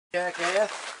Jackass.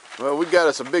 Well, we got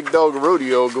us a big dog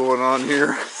rodeo going on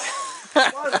here.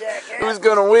 Come on, jackass. Who's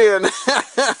gonna win?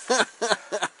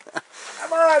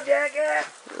 Come on, jackass.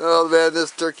 Oh man,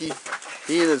 this turkey,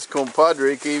 he and his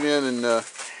compadre came in and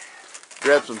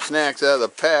grabbed some snacks out of the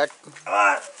pack. Come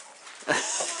on.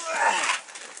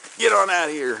 Get on out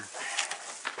of here.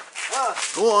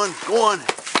 Go on, go on.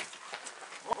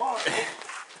 Come on.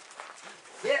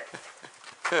 Get.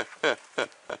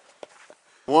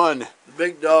 One.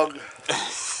 The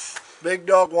big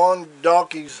dog won,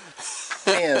 Donkey's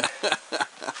 10.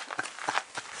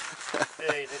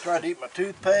 Hey, they tried to eat my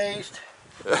toothpaste,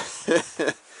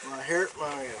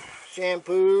 my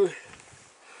shampoo.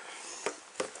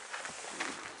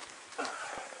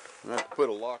 I have to put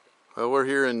a lock. Well, we're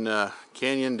here in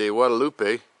Canyon de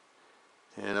Guadalupe,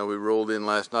 and we rolled in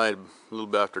last night a little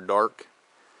bit after dark,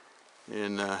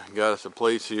 and got us a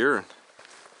place here.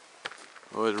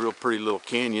 Well, it's a real pretty little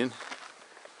canyon.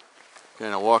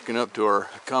 Kind of walking up to our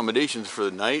accommodations for the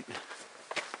night.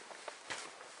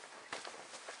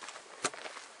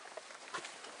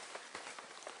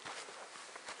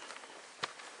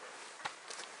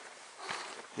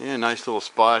 Yeah, nice little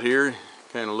spot here.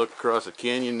 Kind of look across the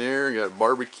canyon there. Got a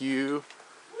barbecue.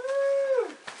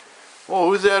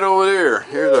 Oh, who's that over there?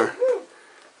 Here's our.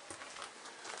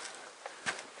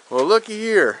 Well, looky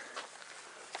here.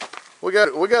 We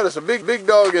got us a big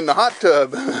dog in the hot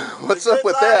tub. What's up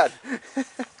with that?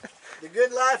 The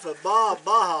good life of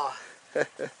Baja.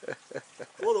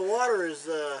 Well, the water is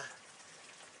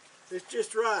it's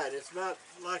just right. It's not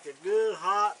like a good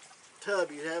hot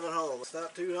tub you'd have at home. It's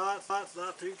not too hot, it's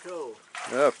not too cold.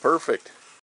 Yeah, perfect.